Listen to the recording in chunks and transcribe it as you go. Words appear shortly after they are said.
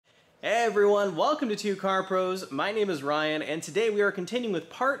Hey everyone, welcome to Two Car Pros. My name is Ryan, and today we are continuing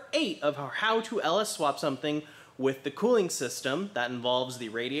with part 8 of how to LS swap something with the cooling system that involves the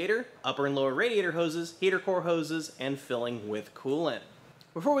radiator, upper and lower radiator hoses, heater core hoses, and filling with coolant.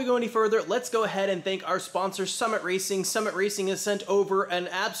 Before we go any further, let's go ahead and thank our sponsor, Summit Racing. Summit Racing has sent over an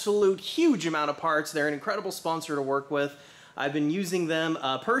absolute huge amount of parts. They're an incredible sponsor to work with. I've been using them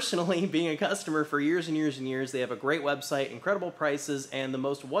personally, being a customer for years and years and years. They have a great website, incredible prices, and the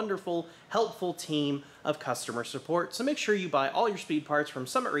most wonderful, helpful team of customer support. So make sure you buy all your speed parts from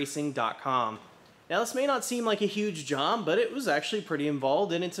summitracing.com. Now this may not seem like a huge job, but it was actually pretty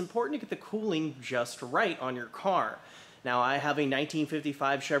involved, and it's important to get the cooling just right on your car. Now I have a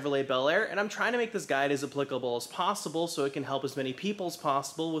 1955 Chevrolet Bel Air, and I'm trying to make this guide as applicable as possible so it can help as many people as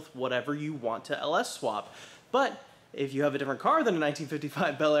possible with whatever you want to LS swap. But if you have a different car than a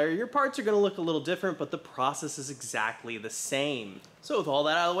 1955 Bel Air, your parts are going to look a little different, but the process is exactly the same. So with all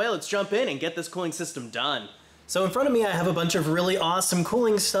that out of the way, let's jump in and get this cooling system done. So in front of me, I have a bunch of really awesome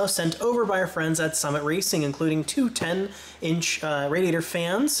cooling stuff sent over by our friends at Summit Racing, including two 10-inch radiator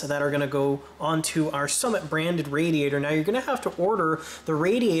fans that are going to go onto our Summit branded radiator. Now you're going to have to order the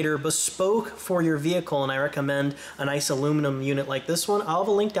radiator bespoke for your vehicle, and I recommend a nice aluminum unit like this one. I'll have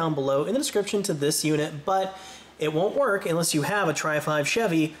a link down below in the description to this unit, but it won't work unless you have a Tri-5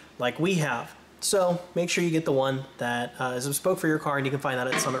 Chevy like we have. So make sure you get the one that is bespoke for your car, and you can find that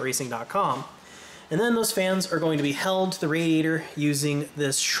at summitracing.com. And then those fans are going to be held to the radiator using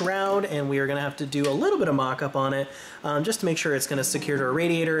this shroud, and we are going to have to do a little bit of mock-up on it just to make sure it's going to secure to our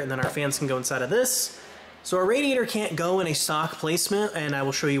radiator, and then our fans can go inside of this. So our radiator can't go in a stock placement, and I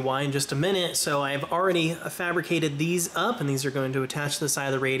will show you why in just a minute. So I've already fabricated these up, and these are going to attach to the side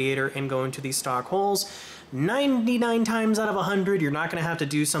of the radiator and go into these stock holes. 99 times out of 100, you're not going to have to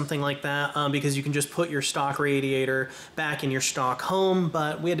do something like that because you can just put your stock radiator back in your stock home,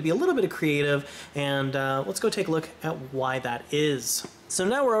 but we had to be a little bit creative, and let's go take a look at why that is. So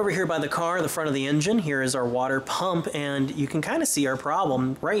now we're over here by the car, the front of the engine. Here is our water pump, and you can kind of see our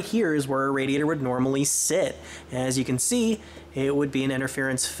problem. Right here is where our radiator would normally sit. As you can see, it would be an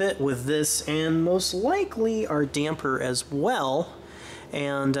interference fit with this and most likely our damper as well.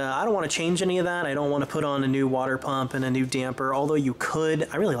 And I don't want to change any of that. I don't want to put on a new water pump and a new damper, although you could.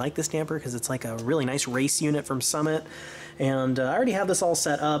 I really like this damper because it's like a really nice race unit from Summit, and I already have this all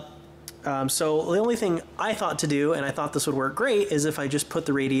set up. So the only thing I thought to do, and I thought this would work great, is if I just put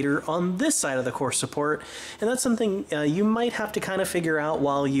the radiator on this side of the core support, and that's something you might have to kind of figure out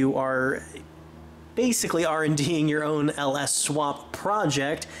while you are basically R&D'ing your own LS swap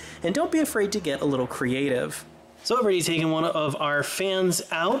project, and don't be afraid to get a little creative. So I've already taken one of our fans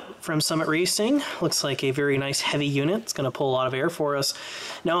out from Summit Racing. Looks like a very nice heavy unit. It's going to pull a lot of air for us.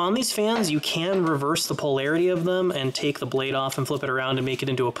 Now on these fans, you can reverse the polarity of them and take the blade off and flip it around and make it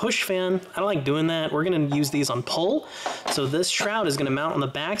into a push fan. I don't like doing that. We're going to use these on pull. So this shroud is going to mount on the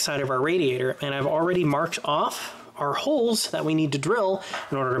back side of our radiator, and I've already marked off our holes that we need to drill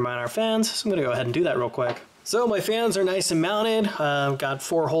in order to mount our fans. So I'm going to go ahead and do that real quick. So my fans are nice and mounted. Got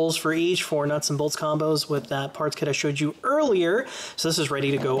 4 holes for each, 4 nuts and bolts combos with that parts kit I showed you earlier. So this is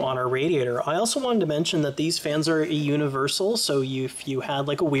ready to go on our radiator. I also wanted to mention that these fans are universal, so if you had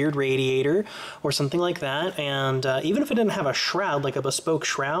like a weird radiator or something like that, and even if it didn't have a shroud, like a bespoke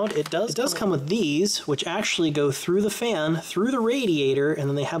shroud, it does come with these, which actually go through the fan, through the radiator, and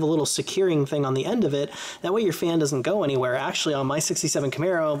then they have a little securing thing on the end of it. That way your fan doesn't go anywhere. Actually, on my 67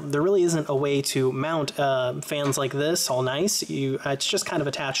 Camaro, there really isn't a way to mount fans like this, all nice. It's just kind of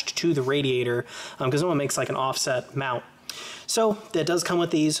attached to the radiator because no one makes like an offset mount. So that does come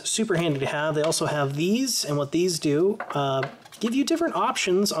with these, super handy to have. They also have these, and what these do, give you different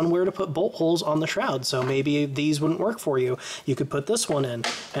options on where to put bolt holes on the shroud. So maybe these wouldn't work for you. You could put this one in,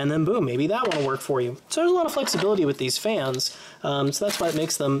 and then boom, maybe that one will work for you. So there's a lot of flexibility with these fans. So that's why it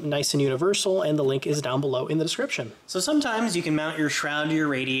makes them nice and universal, and the link is down below in the description. So sometimes you can mount your shroud to your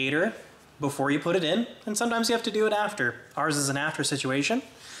radiator before you put it in, and sometimes you have to do it after. Ours is an after situation.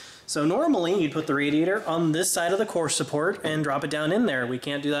 So normally you'd put the radiator on this side of the core support and drop it down in there. We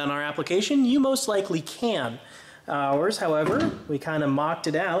can't do that in our application. You most likely can. Ours, however, we kind of mocked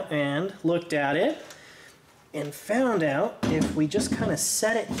it out and looked at it and found out if we just kind of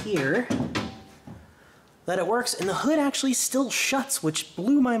set it here that it works, and the hood actually still shuts, which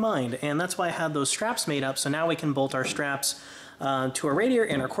blew my mind, and that's why I had those straps made up. So now we can bolt our straps to our radiator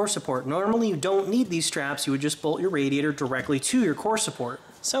and our core support. Normally you don't need these straps, you would just bolt your radiator directly to your core support.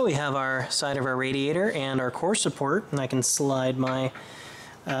 So we have our side of our radiator and our core support, and I can slide my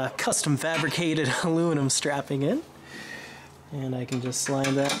custom fabricated aluminum strapping in, and I can just slide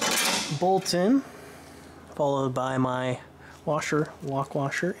that bolt in, followed by my washer, lock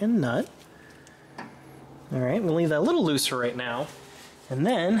washer, and nut. All right, we'll leave that a little loose for right now. And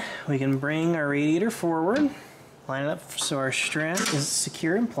then we can bring our radiator forward, line it up so our strap is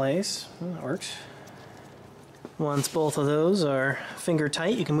secure in place. Well, that works. Once both of those are finger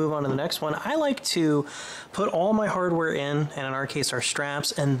tight, you can move on to the next one. I like to put all my hardware in, and in our case our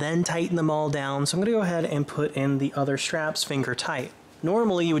straps, and then tighten them all down. So I'm gonna go ahead and put in the other straps finger tight.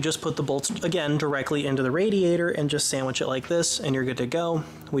 Normally you would just put the bolts, again, directly into the radiator and just sandwich it like this and you're good to go.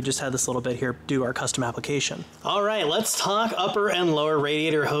 We just had this little bit here do our custom application. All right, let's talk upper and lower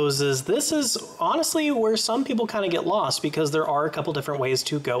radiator hoses. This is honestly where some people kind of get lost because there are a couple different ways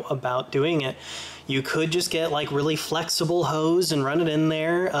to go about doing it. You could just get like really flexible hose and run it in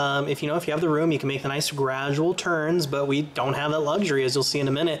there. If you have the room, you can make the nice gradual turns, but we don't have that luxury, as you'll see in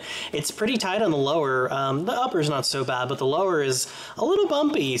a minute. It's pretty tight on the lower. The upper is not so bad, but the lower is a little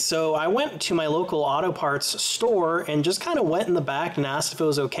bumpy. So I went to my local auto parts store and just kind of went in the back and asked if it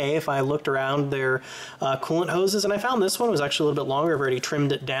was okay if I looked around their coolant hoses, and I found this one was actually a little bit longer. I've already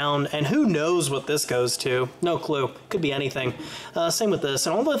trimmed it down, and who knows what this goes to. No clue. Could be anything. Same with this.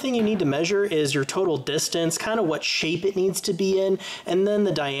 And all the thing you need to measure is your total distance, kind of what shape it needs to be in, and then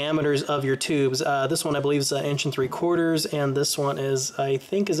the diameters of your tubes. This one I believe is 1 3/4 inches, and this one is, I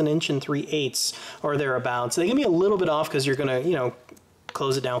think, is 1 3/8 or thereabouts. So they can be a little bit off because you're gonna,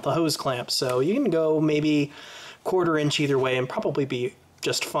 close it down with a hose clamp. So you can go maybe 1/4 inch either way and probably be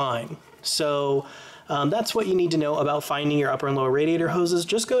just fine. So that's what you need to know about finding your upper and lower radiator hoses.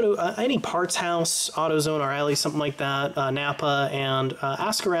 Just go to any parts house, AutoZone, O'Reilly, something like that, Napa, and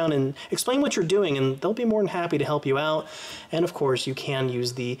ask around and explain what you're doing, and they'll be more than happy to help you out. And of course, you can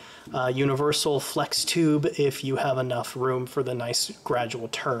use the universal flex tube if you have enough room for the nice gradual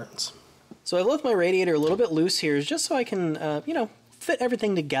turns. So I've left my radiator a little bit loose here just so I can, fit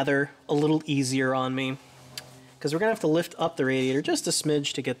everything together a little easier on me, because we're going to have to lift up the radiator just a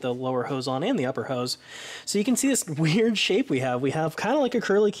smidge to get the lower hose on and the upper hose. So you can see this weird shape we have. We have kind of like a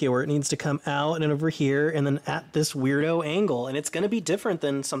curly Q where it needs to come out and over here and then at this weirdo angle. And it's going to be different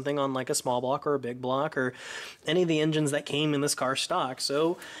than something on like a small block or a big block or any of the engines that came in this car stock.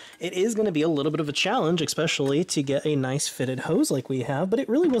 So it is going to be a little bit of a challenge, especially to get a nice fitted hose like we have, but it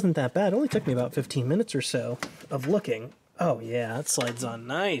really wasn't that bad. It only took me about 15 minutes or so of looking. Oh yeah, that slides on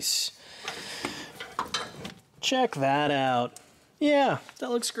nice. Check that out. Yeah,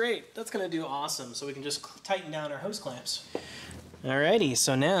 that looks great. That's gonna do awesome. So we can just tighten down our hose clamps. Alrighty,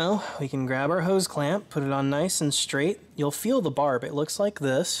 so now we can grab our hose clamp, put it on nice and straight. You'll feel the barb. It looks like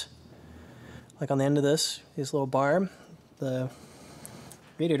this. Like on the end of this little barb. The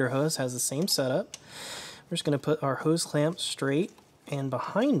radiator hose has the same setup. We're just gonna put our hose clamp straight and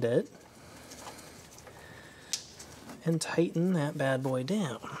behind it and tighten that bad boy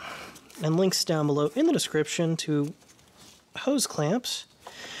down. And links down below in the description to hose clamps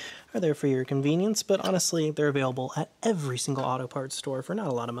are there for your convenience, but honestly, they're available at every single auto parts store for not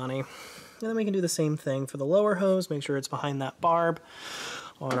a lot of money. And then we can do the same thing for the lower hose, make sure it's behind that barb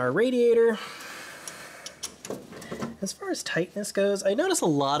on our radiator. As far as tightness goes, I notice a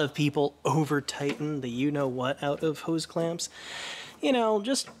lot of people over-tighten the you-know-what out of hose clamps.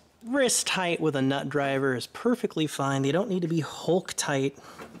 Just wrist tight with a nut driver is perfectly fine. They don't need to be Hulk tight.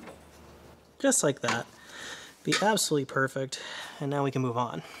 Just like that. Be absolutely perfect. And now we can move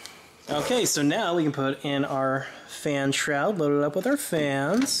on. Okay, so now we can put in our fan shroud, load it up with our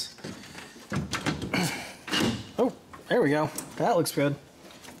fans. Oh, there we go. That looks good.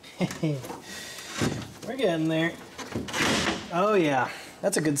 We're getting there. Oh yeah,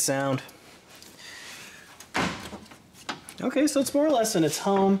 that's a good sound. Okay, so it's more or less in its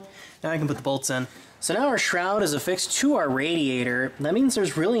home. Now I can put the bolts in. So now our shroud is affixed to our radiator. That means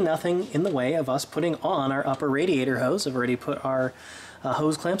there's really nothing in the way of us putting on our upper radiator hose. I've already put our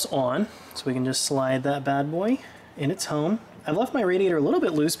hose clamps on, so we can just slide that bad boy in its home. I've left my radiator a little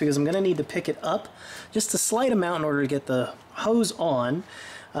bit loose because I'm going to need to pick it up just a slight amount in order to get the hose on.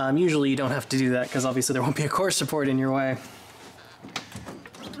 Usually you don't have to do that because obviously there won't be a core support in your way.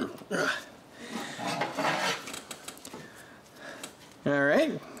 All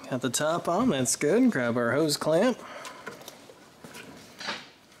right. Got the top on, that's good. Grab our hose clamp.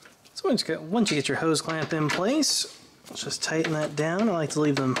 So once you get your hose clamp in place, let's just tighten that down. I like to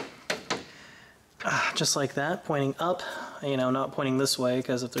leave them just like that, pointing up, not pointing this way,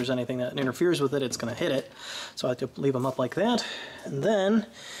 because if there's anything that interferes with it, it's going to hit it. So I like to leave them up like that. And then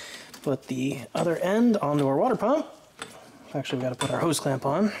put the other end onto our water pump. Actually, we've got to put our hose clamp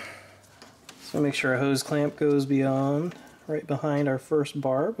on. So make sure our hose clamp goes right behind our first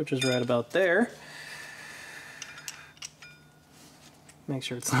barb, which is right about there. Make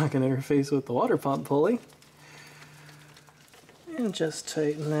sure it's not going to interface with the water pump pulley. And just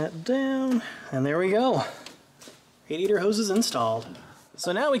tighten that down, and there we go. Radiator hose is installed.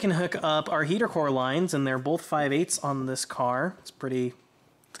 So now we can hook up our heater core lines, and they're both 5/8 on this car. It's kind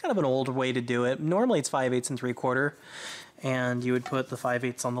of an old way to do it. Normally it's 5/8 and 3/4, and you would put the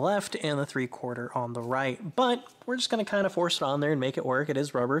 5/8 on the left and the 3/4 on the right. But we're just going to kind of force it on there and make it work. It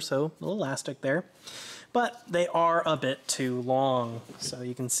is rubber, so a little elastic there. But they are a bit too long, so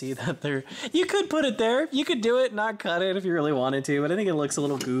you can see that you could put it there, you could do it, not cut it if you really wanted to, but I think it looks a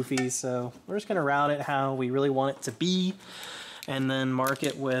little goofy, so we're just gonna route it how we really want it to be, and then mark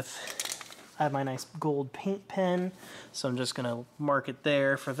it with, I have my nice gold paint pen, so I'm just gonna mark it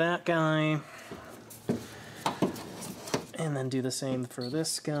there for that guy, and then do the same for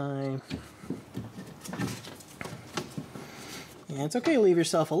this guy. And it's okay to leave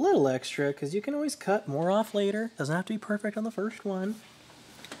yourself a little extra, because you can always cut more off later. Doesn't have to be perfect on the first one.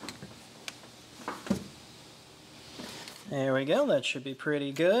 There we go, that should be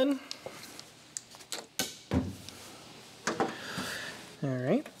pretty good.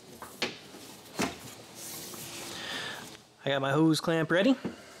 Alright. I got my hose clamp ready.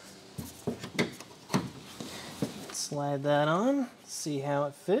 Slide that on, see how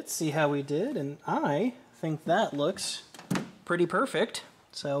it fits, see how we did, and I think that looks pretty perfect,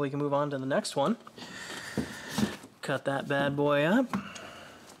 so we can move on to the next one. Cut that bad boy up.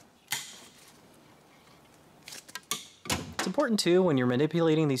 It's important too when you're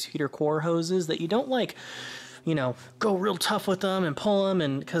manipulating these heater core hoses that you don't go real tough with them and pull them,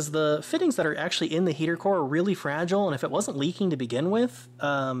 and because the fittings that are actually in the heater core are really fragile, and if it wasn't leaking to begin with,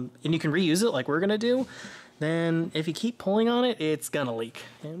 and you can reuse it like we're gonna do, then if you keep pulling on it, it's gonna leak,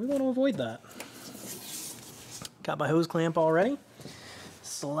 and we want to avoid that. Got my hose clamp all ready.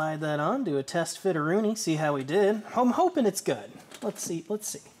 Slide that on, do a test fit-a-rooney, see how we did. I'm hoping it's good. Let's see.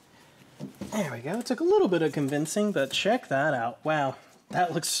 There we go. It took a little bit of convincing, but check that out. Wow,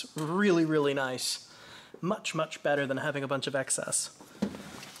 that looks really, really nice. Much, much better than having a bunch of excess.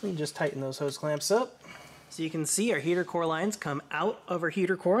 Let me just tighten those hose clamps up. So you can see our heater core lines come out of our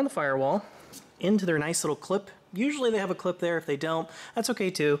heater core on the firewall into their nice little clip. Usually they have a clip there. If they don't, that's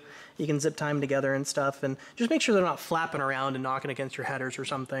okay too. You can zip tie them together and stuff, and just make sure they're not flapping around and knocking against your headers or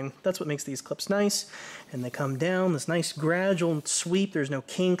something. That's what makes these clips nice. And they come down, this nice gradual sweep. There's no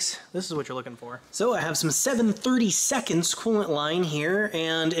kinks. This is what you're looking for. So I have some 7/32 coolant line here,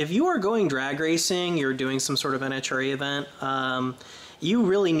 and if you are going drag racing, you're doing some sort of NHRA event, you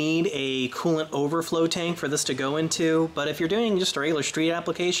really need a coolant overflow tank for this to go into. But if you're doing just a regular street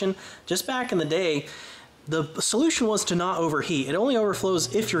application, just back in the day, the solution was to not overheat. It only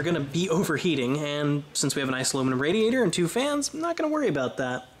overflows if you're going to be overheating, and since we have a nice aluminum radiator and 2 fans, I'm not going to worry about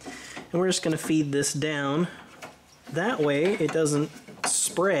that. And we're just going to feed this down. That way it doesn't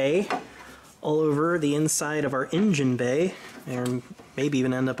spray all over the inside of our engine bay, and maybe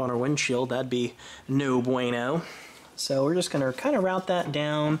even end up on our windshield. That'd be no bueno. So we're just going to kind of route that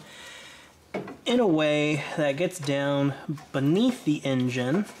down in a way that gets down beneath the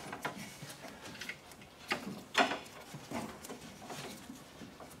engine.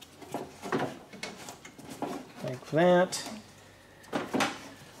 That.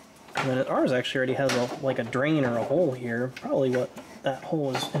 And then ours actually already has like a drain or a hole here. Probably what that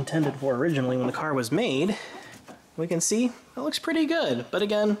hole was intended for originally when the car was made. We can see it looks pretty good. But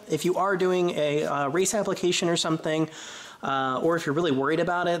again, if you are doing a race application or something, or if you're really worried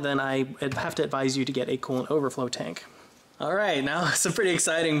about it, then I'd have to advise you to get a coolant overflow tank. All right, now it's a pretty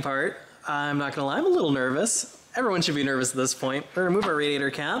exciting part. I'm not gonna lie, I'm a little nervous. Everyone should be nervous at this point. We're gonna remove our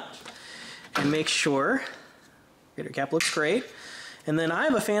radiator cap and make sure. Radiator cap looks great. And then I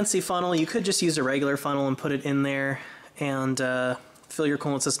have a fancy funnel. You could just use a regular funnel and put it in there and fill your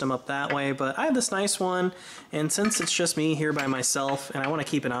coolant system up that way. But I have this nice one, and since it's just me here by myself and I want to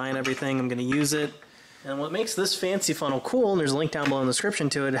keep an eye on everything, I'm going to use it. And what makes this fancy funnel cool, and there's a link down below in the description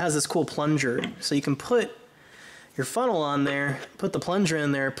to it, it has this cool plunger. So you can put your funnel on there, put the plunger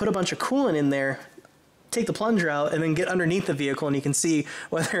in there, put a bunch of coolant in there, take the plunger out, and then get underneath the vehicle, and you can see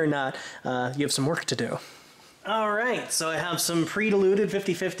whether or not you have some work to do. Alright, so I have some pre-diluted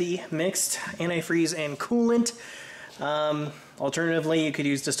 50-50 mixed antifreeze and coolant. Alternatively, you could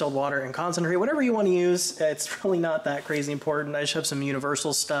use distilled water and concentrate, whatever you want to use. It's really not that crazy important. I just have some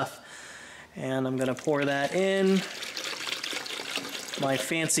universal stuff, and I'm going to pour that in my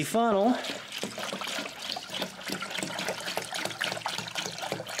fancy funnel.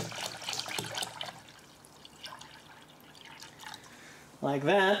 Like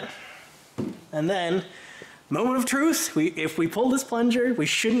that. And then, moment of truth, if we pull this plunger, we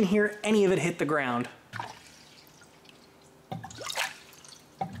shouldn't hear any of it hit the ground.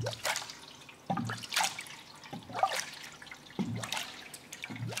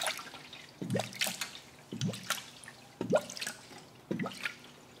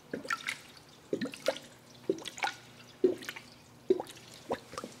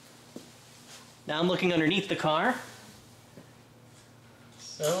 Now I'm looking underneath the car.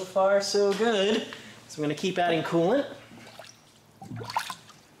 So far, so good. So I'm going to keep adding coolant.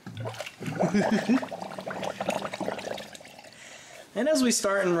 And as we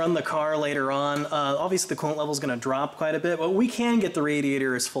start and run the car later on, obviously the coolant level is going to drop quite a bit, but we can get the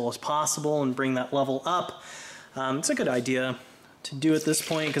radiator as full as possible and bring that level up. It's a good idea to do at this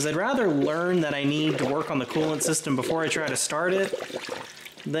point, because I'd rather learn that I need to work on the coolant system before I try to start it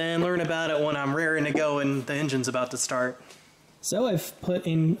than learn about it when I'm raring to go and the engine's about to start. So I've put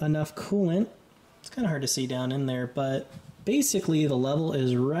in enough coolant. It's kind of hard to see down in there, but basically the level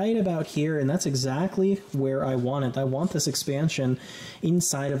is right about here, and that's exactly where I want it. I want this expansion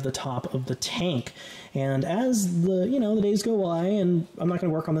inside of the top of the tank. And as the days go by, and I'm not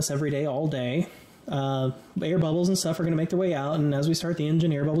going to work on this every day all day, air bubbles and stuff are going to make their way out, and as we start the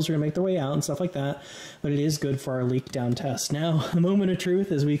engine, air bubbles are going to make their way out and stuff like that, but it is good for our leak down test. Now, the moment of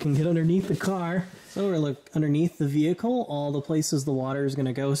truth is we can get underneath the car. So we're look underneath the vehicle, all the places the water is going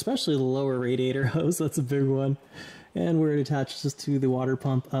to go, especially the lower radiator hose. That's a big one. And we're attached just to the water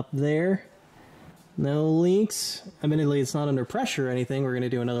pump up there. No leaks. Admittedly, it's not under pressure or anything. We're going to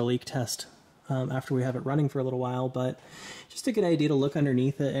do another leak test after we have it running for a little while, but just a good idea to look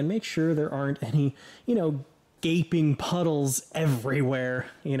underneath it and make sure there aren't any, gaping puddles everywhere,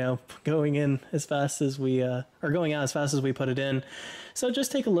 going in as fast as we, or going out as fast as we put it in. So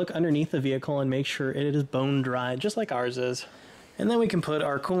just take a look underneath the vehicle and make sure it is bone dry, just like ours is. And then we can put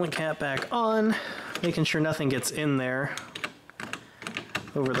our coolant cap back on, making sure nothing gets in there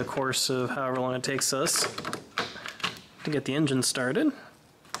over the course of however long it takes us to get the engine started.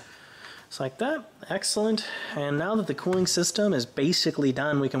 Just like that. Excellent. And now that the cooling system is basically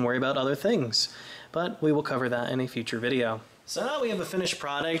done, we can worry about other things. But we will cover that in a future video. So now we have a finished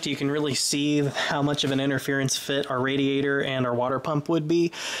product. You can really see how much of an interference fit our radiator and our water pump would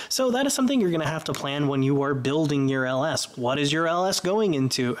be. So that is something you're going to have to plan when you are building your LS. What is your LS going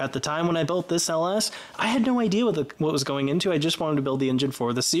into? At the time when I built this LS, I had no idea what was going into. I just wanted to build the engine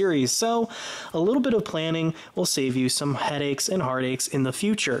for the series. So a little bit of planning will save you some headaches and heartaches in the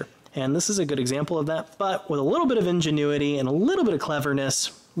future. And this is a good example of that, but with a little bit of ingenuity and a little bit of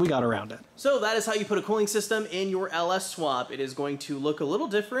cleverness, we got around it. So that is how you put a cooling system in your LS swap. It is going to look a little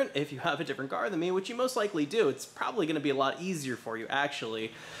different if you have a different car than me, which you most likely do. It's probably going to be a lot easier for you,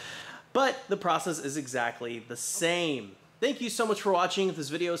 actually. But the process is exactly the same. Thank you so much for watching. If this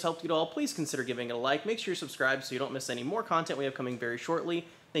video has helped you at all, please consider giving it a like. Make sure you're subscribed so you don't miss any more content we have coming very shortly.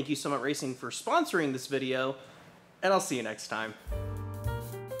 Thank you so much, Racing, for sponsoring this video, and I'll see you next time.